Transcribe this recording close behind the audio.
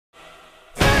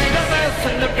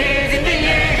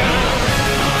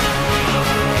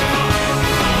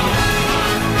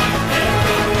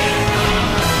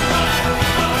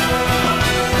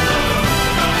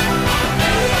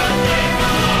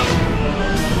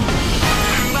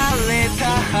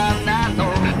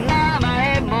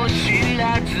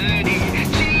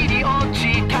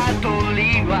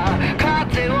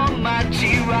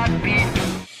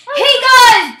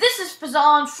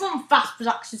From Fast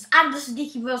Productions and the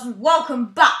Shingeki version. Welcome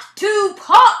back to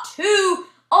part 2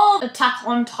 of Attack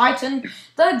on Titan,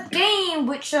 the game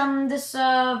which this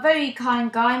very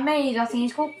kind guy made. I think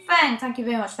he's called Fang. Thank you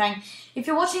very much, Fang, if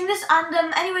you're watching this.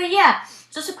 And anyway, yeah,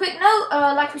 just a quick note,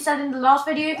 like we said in the last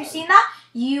video, if you've seen that,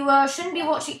 you shouldn't be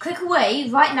watching. Click away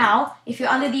right now if you're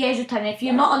under the age of 10. If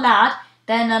you're not a lad,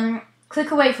 then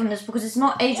click away from this because it's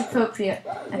not age appropriate.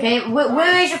 Okay, we're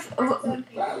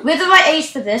the right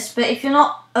age for this, but if you're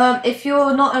not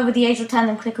over the age of 10,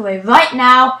 then click away right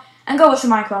now and go watch a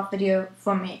Minecraft video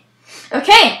from me.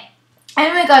 Okay.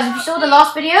 Anyway, guys, if you saw the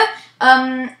last video,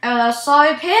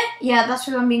 Saib here, yeah, that's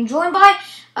who I'm being joined by.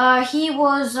 He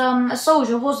was a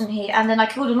soldier, wasn't he? And then I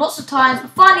killed him lots of times.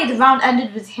 But finally, the round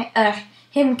ended with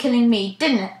him killing me,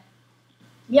 didn't it?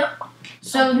 Yep.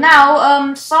 So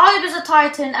now, Saib is a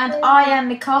Titan and I am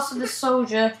Mikasa the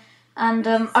soldier, and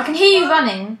I can hear you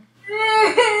running.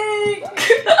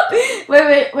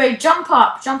 wait, jump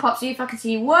up, see if I can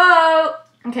see you. Whoa!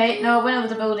 Okay, no, I went over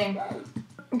the building.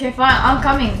 Okay, fine, I'm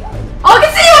coming. Oh, I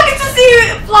can just see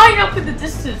you flying up in the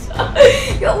distance.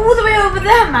 You're all the way over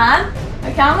there, man.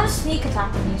 Okay, I'm gonna sneak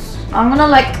attack on these. I'm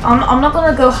not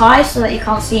gonna go high so that you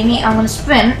can't see me. I'm gonna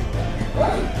sprint.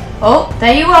 Oh,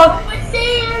 there you are. I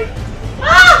see you.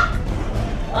 Ah!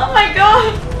 Oh my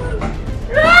god!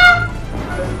 Ah!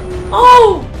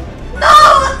 Oh! No!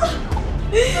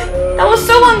 That was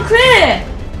so unclear!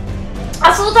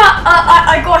 I thought that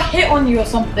I got hit on you or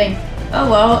something. Oh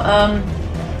well,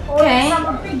 okay. Oh, I'm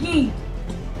a piggy.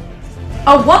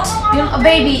 Oh, what? You're not a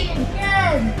baby.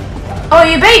 Again. Oh,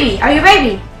 you're a baby? Are you a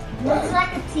baby? Looks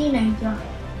like a teenager.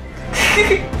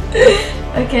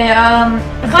 Okay, I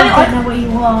don't know where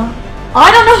you are. I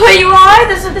don't know where you are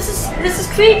either, so this is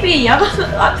creepy.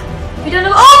 We don't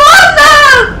know. Oh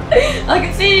no! I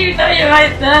can see you. No, you're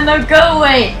right there. No, go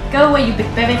away, you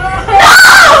big baby.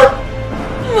 No!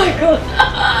 Oh my god.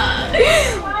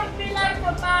 Might be like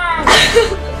a man.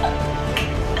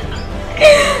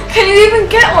 Can you even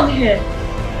get on here?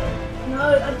 No,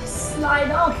 I just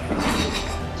slide off.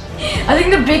 I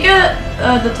think the bigger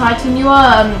the Titan you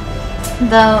are,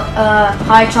 the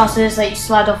higher chances that you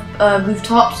slide off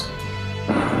rooftops.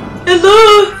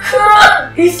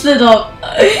 Hello! He slid up.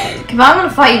 Okay, but I'm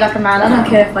gonna fight you like a man. I don't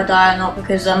care if I die or not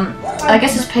because I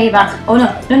guess it's payback. Oh no.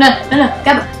 Go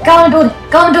on the building.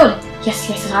 Go on the building. Yes.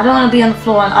 I don't want to be on the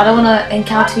floor and I don't want to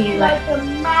encounter you like a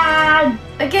man.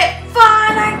 Okay,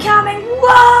 fine. I'm coming.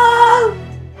 Whoa!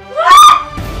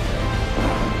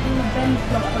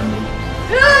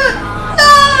 No!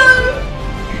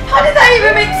 How did that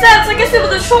even make sense? I guess it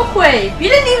was a shockwave. You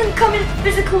didn't even come in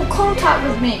physical contact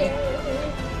with me.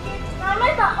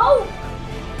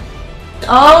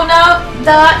 Oh no,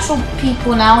 they're actual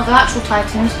people now, they're actual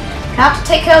Titans. I have to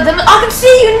take care of them. I can see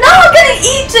you! No, I'm getting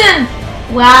eaten!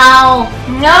 Wow.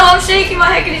 No, I'm shaking my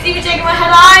head. Can you see me shaking my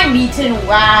head? I'm eaten.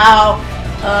 Wow.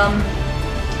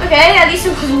 Okay, at least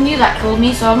it wasn't you that killed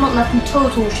me, so I'm not left in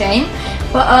total shame.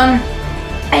 But,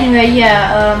 anyway,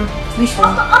 yeah,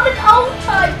 respawn. I'm an old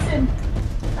Titan.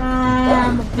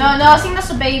 No, I think that's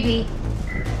a baby.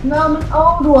 No, I'm an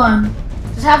old one.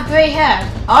 Does it have grey hair?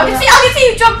 Oh, I can see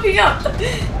you jumping up.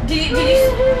 Did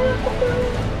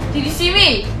you see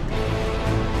me?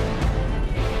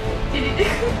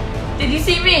 Did you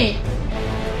see me?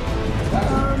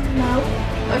 No.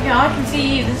 Okay, I can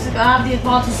see you. This is gonna have the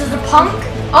advantage. This is a punk.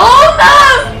 Oh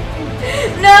no!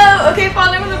 No. Okay,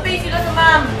 fine. I'm gonna face you like a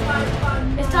man.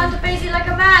 It's time to face you like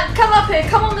a man. Come up here.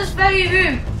 Come on this very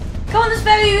room. Come on this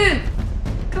very room.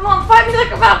 Come on, fight me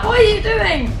like a man. What are you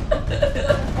doing?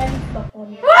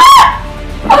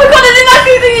 Oh my god, I didn't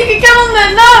actually think you could get on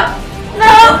there. No.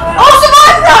 Oh,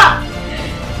 survive that.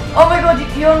 Oh my god,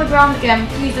 you're on the ground again.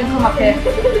 Please don't come up here. It's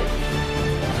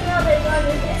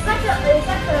like a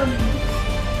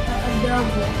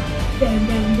double. Damn.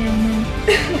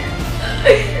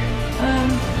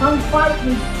 I'm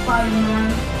fighting Spider-Man.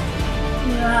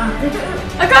 Yeah.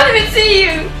 I can't even see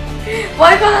you.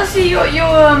 Why can't I see your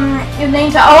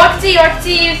name tag? Oh, I can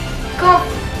see you. Come on.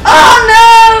 Oh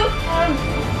no!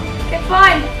 Okay,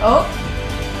 fine. Oh.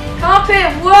 Come up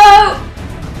here. Whoa!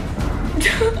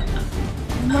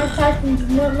 My Titan does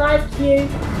not like you.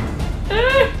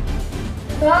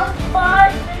 Don't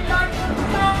fight me like a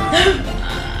man.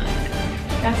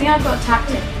 I think I've got a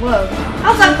tactic. Whoa.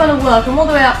 How's that gonna work? I'm all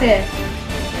the way up here.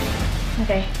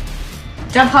 Okay.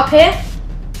 Jump up here.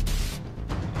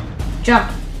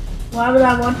 Jump. Why would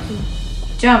I want to?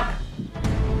 Jump.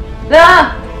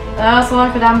 Ah! I thought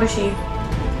I could ambush you.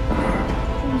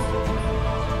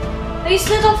 Oh, you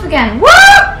slid off again. Woo!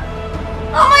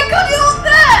 Oh my god, you're up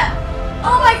there!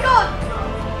 Oh my god!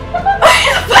 The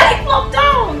belly flopped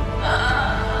down!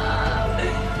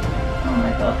 Oh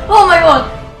my god. Oh my god!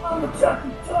 I'm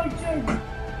attacking Titan.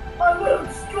 I will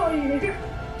destroy you.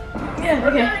 Yeah, I'm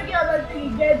okay. gonna get that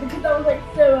thing again because I was like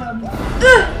so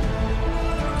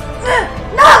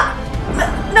No!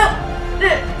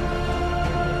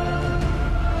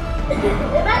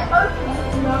 If that opens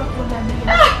its mouth when I'm in.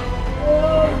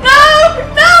 No!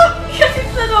 Yes, you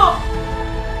slid off!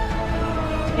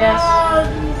 Yes.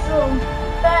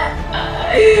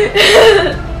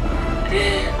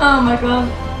 Oh my god.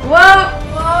 Whoa!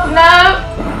 No!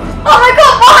 Oh my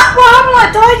god, why haven't I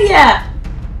died yet?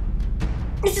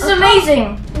 This is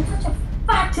amazing! I'm such a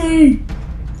fatty!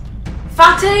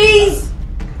 Fatties!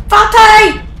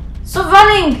 Fatty! Stop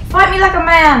running! Fight me like a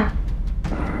man!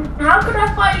 How could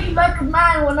I fight you like a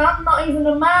man when I'm not even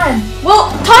a man? Well,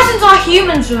 Titans are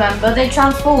humans, remember? They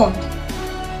transformed.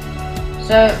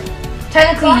 So,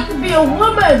 technically... I could be a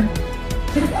woman!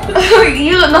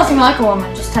 You look nothing like a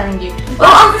woman, just telling you.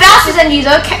 Well, I'm faster than you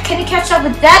though. Can you catch up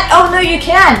with that? Oh no, you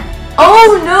can.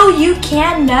 Oh no, you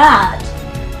cannot.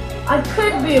 I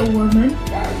could be a woman.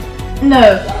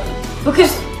 No,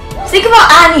 because think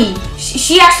about Annie.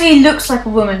 She actually looks like a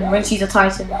woman when she's a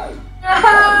Titan. No!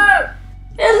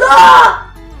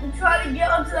 Ella! I'm trying to get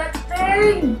onto that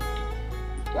thing.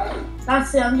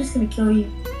 That's it, I'm just gonna kill you.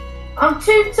 I'm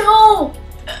too tall!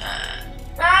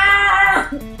 Ah!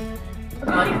 I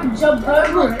can't even jump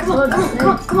over it. Come on.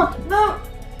 No.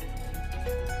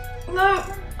 No,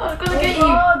 I'm gonna get you.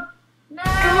 God. No!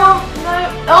 Come on, no.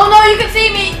 Oh no, you can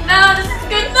see me. No, this is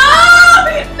good. No!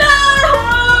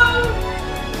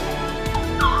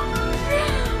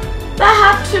 That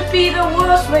had to be the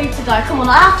worst way to die. Come on,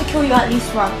 I have to kill you at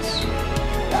least once.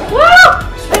 Woo!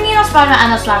 Swinging a spider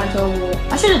and a slam into a wall.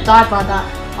 I should have died by that.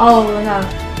 Oh no.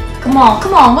 Come on.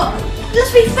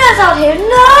 Let's be fair out here.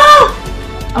 No!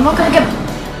 I'm not gonna get...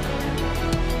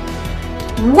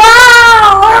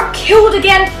 Wow! I'm killed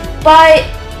again by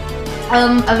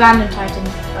a random Titan.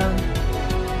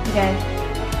 Okay.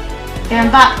 Okay, I'm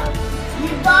back.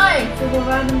 You died with a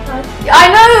random Titan. I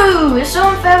know! It's so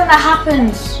unfair when that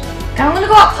happens. Okay, I'm gonna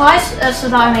go up high so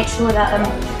that I make sure that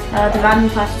the random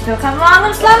Titans don't come. I'm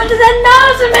gonna slam into their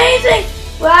nose! Amazing!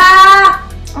 Wow!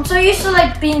 I'm so used to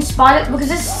like being Spider because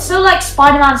it's so like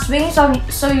Spider-Man swings. So I'm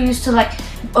so used to like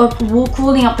wall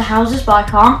crawling up the houses, but I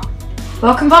can't.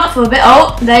 Well, I can run up for a bit.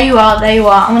 Oh, there you are.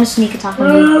 I'm gonna sneak attack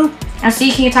on you. I'm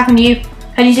sneaking attack on you.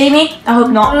 Can you see me? I hope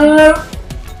not. No,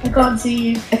 I can't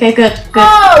see you. Okay, good.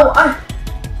 Oh,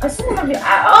 I still have your.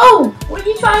 Oh, what are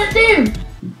you trying to do?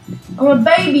 I'm a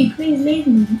baby. Please leave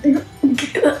me.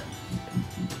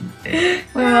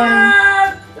 Where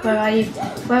are you?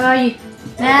 Where are you?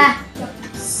 Nah.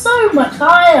 So much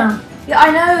higher. Yeah, I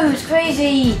know. It's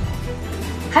crazy.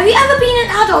 Have you ever been an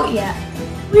adult yet?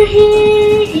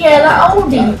 Yeah, that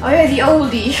oldie. Oh yeah, the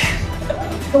oldie.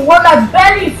 The one that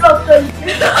belly flopped on.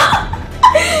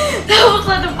 That was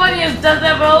like the funniest death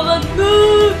ever. I was like,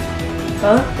 no.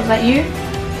 Oh, was that you?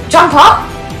 Jump up?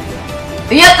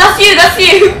 Yeah, that's you.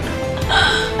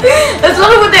 It's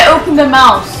only when they open their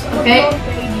mouths, okay?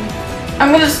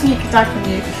 I'm gonna sneak attack on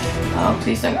you. Oh,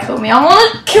 please don't kill me. I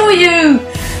wanna kill you!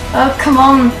 Oh, come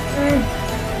on.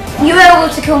 You were able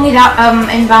to kill me that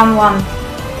in round 1.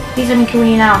 Please let me kill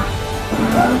you now.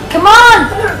 Come on!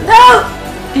 No!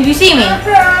 Did you see me?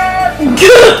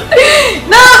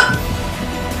 No!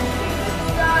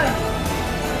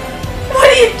 What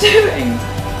are you doing?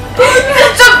 You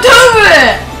just jumped over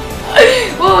it!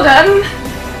 Well done.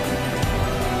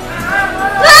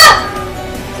 Ah!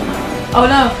 Oh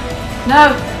no.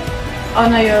 No. Oh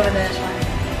no, you're over there, it's fine.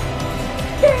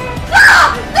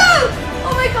 Ah! No!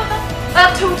 Oh my god,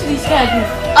 that totally scared me.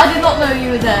 I did not know you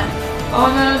were there. Oh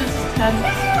no, this is tense.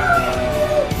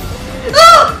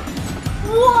 Ah!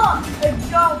 What a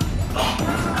jump!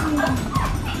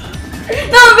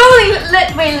 No, I'm rolling.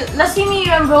 Wait, let's see me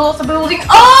roll off the building.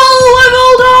 Oh, I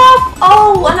rolled off!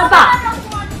 Oh, and I'm back.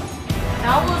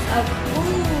 That was a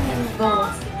cool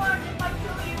roll.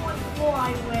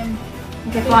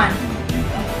 Okay, fine.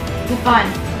 Okay, fine.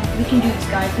 We can do this,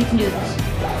 guys. We can do this.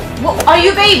 What? Are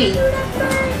you a baby?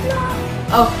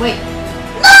 Oh, wait.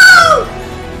 No!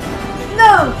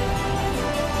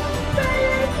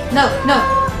 No! No.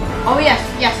 Oh, yes.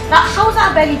 How is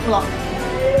that a belly flop?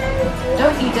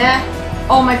 Don't you dare.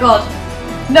 Oh my god.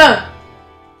 No.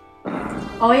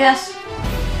 Oh yes.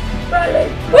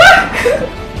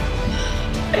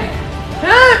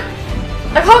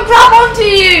 I can't grab onto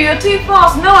you. You're too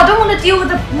fast. No, I don't want to deal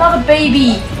with another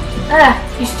baby.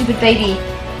 You stupid baby.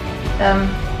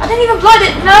 I didn't even blind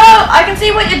it. No, I can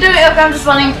see what you're doing. Okay, I'm just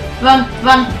running. Run,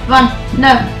 run, run.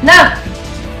 No, no.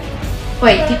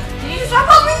 Wait, did you just run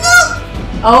past me? No.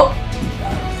 Oh.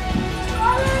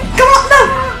 Come on, no.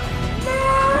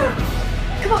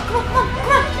 Come on, come on, come on,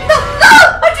 come on. No, no.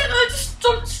 I just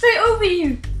jumped straight over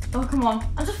you. Oh, come on.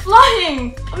 I'm just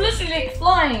flying. I'm literally like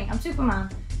flying. I'm Superman.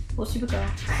 Or Supergirl.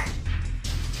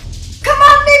 Come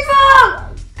on, Nipa!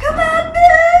 Come on, me!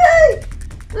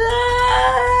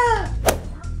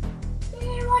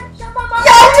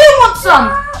 Yeah, I do want some!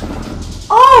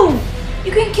 Oh!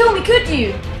 You couldn't kill me, could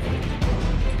you?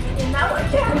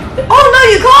 Oh, no,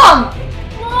 you can't!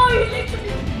 No, you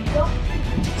literally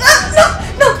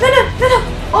No!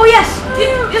 Oh, yes!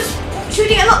 You're just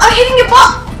shooting it. I'm hitting your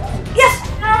butt! Yes!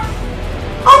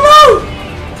 Oh, no!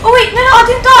 Oh, wait, no, I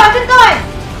didn't die!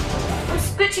 I'm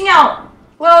glitching out.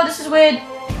 Whoa, this is weird.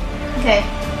 Okay.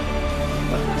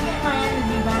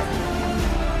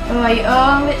 Alright,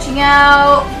 I'm glitching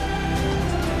out.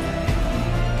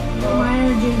 My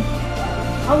energy.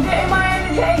 I'm getting my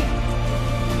energy.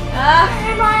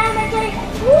 Getting my energy.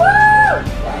 Woo!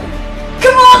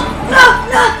 Come on!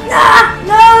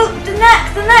 No! The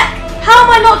neck! How am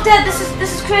I not dead? This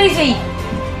is crazy.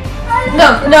 No!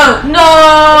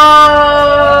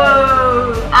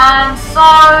 And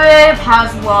Sarib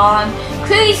has won.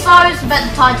 Clearly Sarib's the better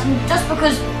Titan just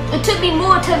because it took me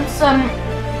more attempts than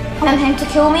him to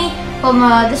kill me from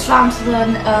this round to the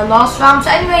last round.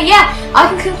 So anyway, yeah, I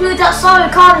can conclude that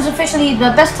Sarib Khan is officially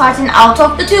the best Titan out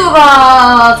of the two of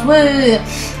us. Woo!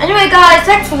 Anyway guys,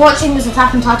 thanks for watching this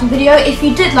Attack on Titan video. If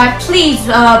you did like, please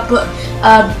put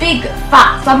a big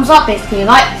fat thumbs up basically,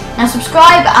 like and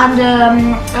subscribe, and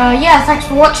yeah, thanks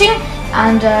for watching.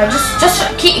 And just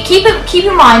keep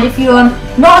in mind, if you're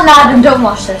not allowed and don't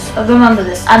watch this, remember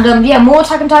this. And yeah, more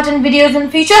Attack on Titan videos in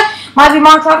the future. Might be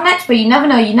Minecraft next, but you never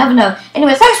know.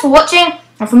 Anyway, thanks for watching,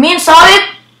 and from me and Sarib,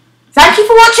 thank you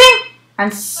for watching,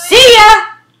 and see ya.